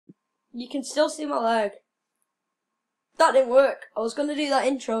You can still see my leg. That didn't work. I was gonna do that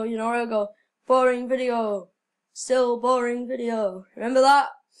intro, you know, where I go, boring video, still boring video. Remember that?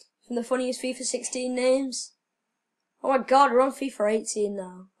 From the funniest FIFA 16 names? Oh my god, we're on FIFA 18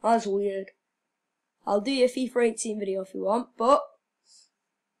 now. That's weird. I'll do your FIFA 18 video if you want, but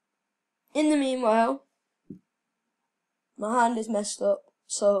in the meanwhile, my hand is messed up,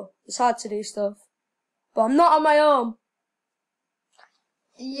 so it's hard to do stuff. But I'm not on my own.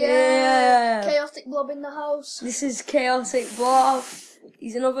 Yeah. Chaotic Blob in the house. This is Chaotic Blob.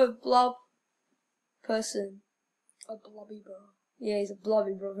 He's another blob person. A blobby bro. Yeah, he's a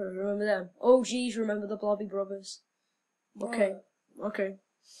blobby brother. Remember them? Oh, geez, remember the blobby brothers. Okay. Okay.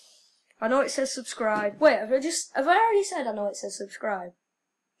 I know it says subscribe. Wait, have I already said I know it says subscribe?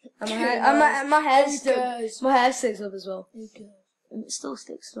 And my hair sticks up as well. And it still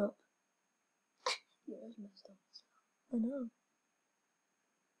sticks up. Yeah, it's messed up. I know.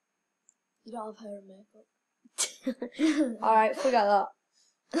 You don't have hair and makeup. Alright, forget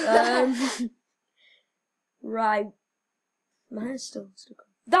that. Right. My hair's still stuck up.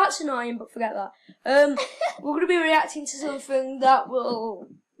 That's annoying, but forget that. We're going to be reacting to something that will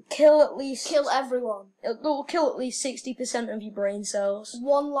kill everyone. It will kill at least 60% of your brain cells.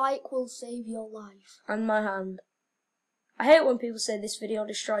 One like will save your life. And my hand. I hate when people say this video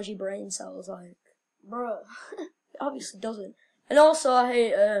destroys your brain cells, like, bruh. It obviously doesn't. And also I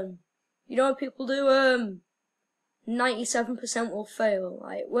hate, you know when people do, 97% will fail.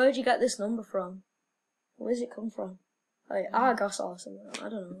 Like, where'd you get this number from? Where's it come from? Like, Argos or something. I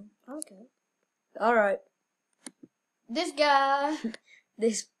don't know. Okay. Alright. This guy.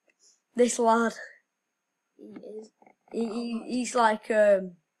 This lad. He is. He's like,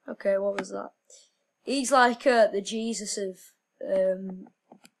 okay, what was that? He's like, the Jesus of,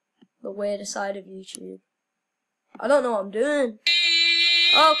 the weirder side of YouTube. I don't know what I'm doing.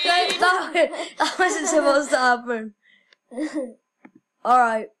 Okay, that wasn't supposed to happen.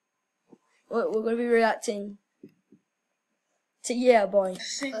 Alright. We're gonna be reacting to Yeah Boy.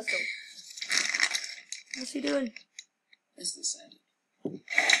 Let's go. What's he doing? It's decided.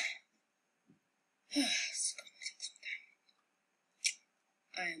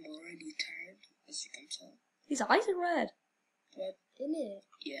 I am already tired, as you can tell. His eyes are red. What? Isn't it?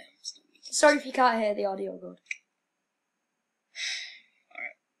 Yeah, I'm still weak. Sorry if you can't hear the audio good.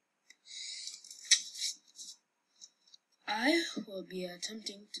 I will be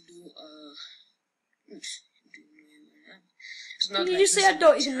attempting to do it's not Can you like just say I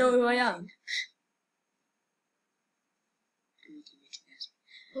don't even know who I am?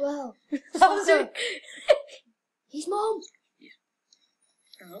 Well, That was it. his mom.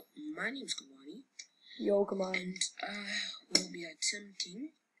 Hello, my name's Kawani, Yo, come on. and I will be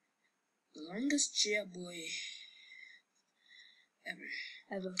attempting the longest chair boy ever.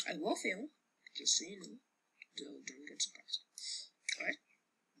 I will fail, just so you know. Don't get surprised. Alright?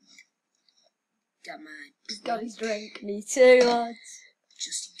 Got mine. He's got his drink. Me too, lads.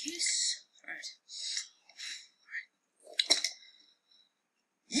 Just in case. Alright.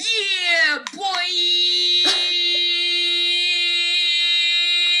 Yeah, boy!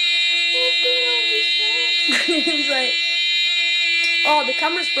 He's like, oh, the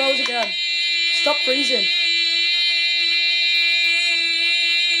camera's froze again. Stop freezing.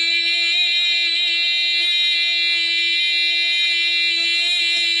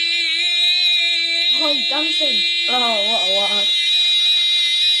 Oh, he's dancing. Oh, what a lad.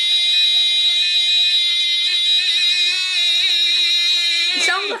 He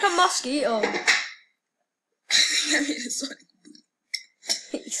sounds like a mosquito.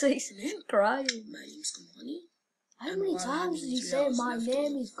 He's crying. My name's Kawani. How many times did you say my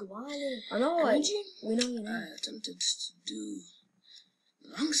name is Guani? I know, like, we know your I name. attempted to do the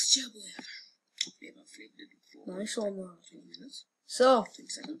longest job ever. Maybe I flicked it for Nice one, man. 20 minutes. So, 20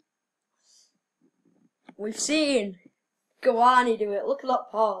 seconds. we've seen Gawani do it. Look at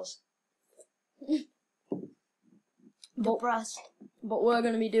that pause. Depressed. But we're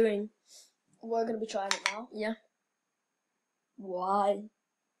going to be doing... We're going to be trying it now. Yeah. Why?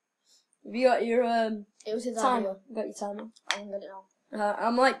 Have you got your It was his timer? idea. You got your timer? I can get it now.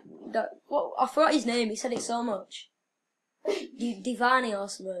 I'm like, what? I forgot his name. He said it so much. Divani or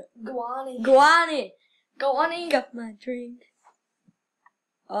something. Guani. Guani. Guani. Got my drink.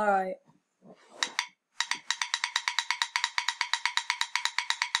 All right.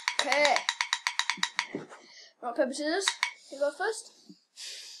 Okay. Rock, paper, scissors. You go first.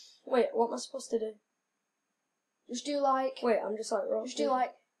 Wait, what am I supposed to do? Just do like. Wait, I'm just like rock. Just do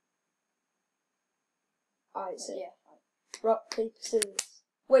like. Alright, so Yeah. rock, paper, scissors.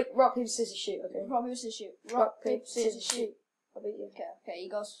 Wait, rock, paper, scissors, shoot, okay. Rock, paper, scissors, shoot. Rock, paper, scissors, shoot. I beat you. Okay, you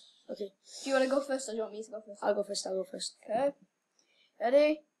go. Okay. Do you want to go first or do you want me to go first? I'll go first. Okay.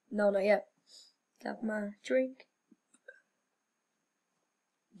 Ready? No, not yet. Got my drink.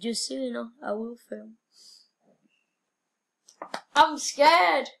 Just so you know, I will film. I'm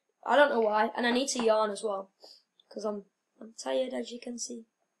scared. I don't know why, and I need to yawn as well, because I'm tired, as you can see.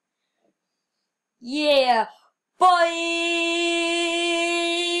 Yeah,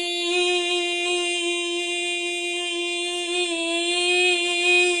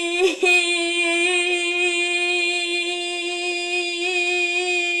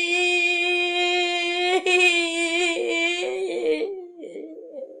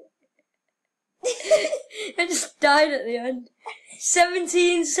 I just died at the end.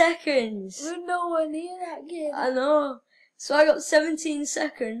 17 seconds. We're nowhere near that game. I know. So I got 17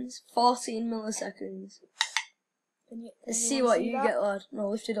 seconds, 14 milliseconds. Let's see what you get, lad. No,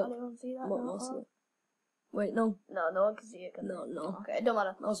 lift it up. I don't want to see that. What, No, no, wait, no. no one can see it. Can No, they? no. Okay, it don't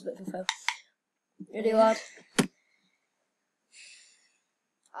matter. That was a bit of a fail. Ready, lad?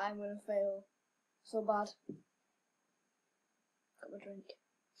 I'm gonna fail so bad. Got my drink.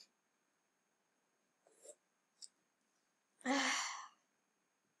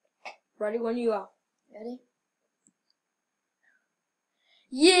 Ready when you are. Ready?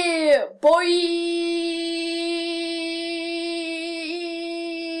 Yeah, boy!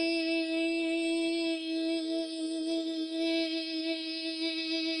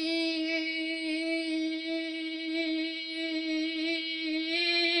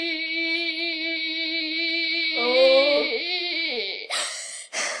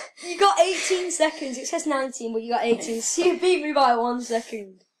 You got 18 seconds. It says 19, but you got 18. So you beat me by 1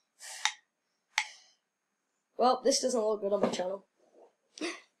 second. Well, this doesn't look good on my channel.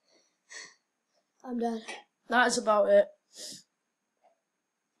 I'm dead. That's about it.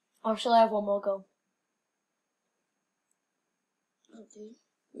 Or shall I have one more go?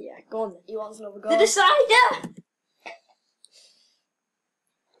 Yeah, go on then. He wants another go. The decider!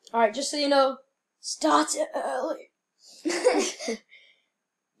 Alright, just so you know, start it early.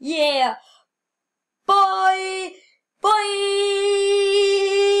 Yeah! Bye!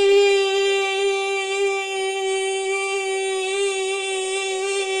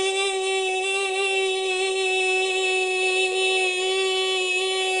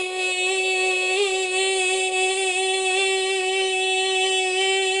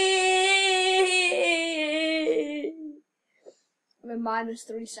 We're minus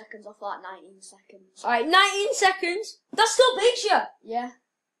 3 seconds off that 19 seconds. Alright, 19 seconds. That still beats you. Yeah.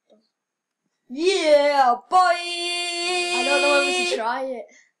 Yeah, boy! I don't know whether to try it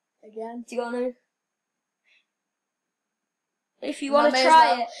again. Do you want to? If you I want may to as try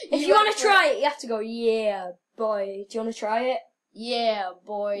well. it, if You you want went to for try it, you have to go, yeah, boy. Do you want to try it? Yeah,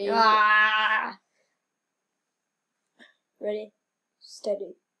 boy. Ah. Ready?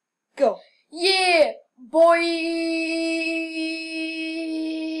 Steady. Go. Yeah, boy.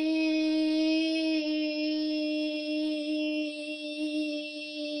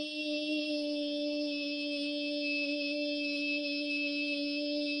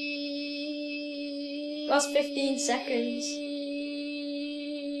 That's 15 seconds.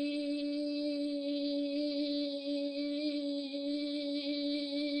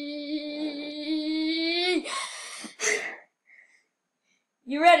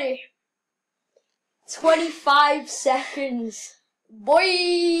 You ready? 25 seconds.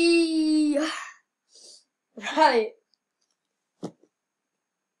 Boy. Right.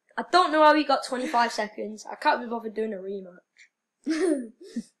 I don't know how he got 25 seconds. I can't be bothered doing a rematch.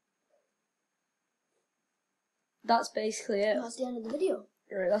 That's basically it. That's the end of the video.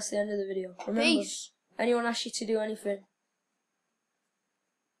 Right, that's the end of the video. Remember, Peace. anyone asks you to do anything,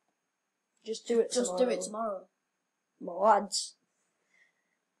 just do it tomorrow. Just do it tomorrow. My lads.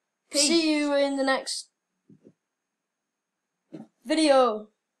 Peace. See you in the next video.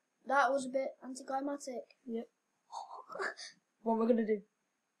 That was a bit anticlimactic. Yep. What am I gonna do?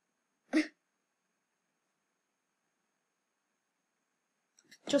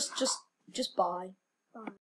 Just bye. Bye.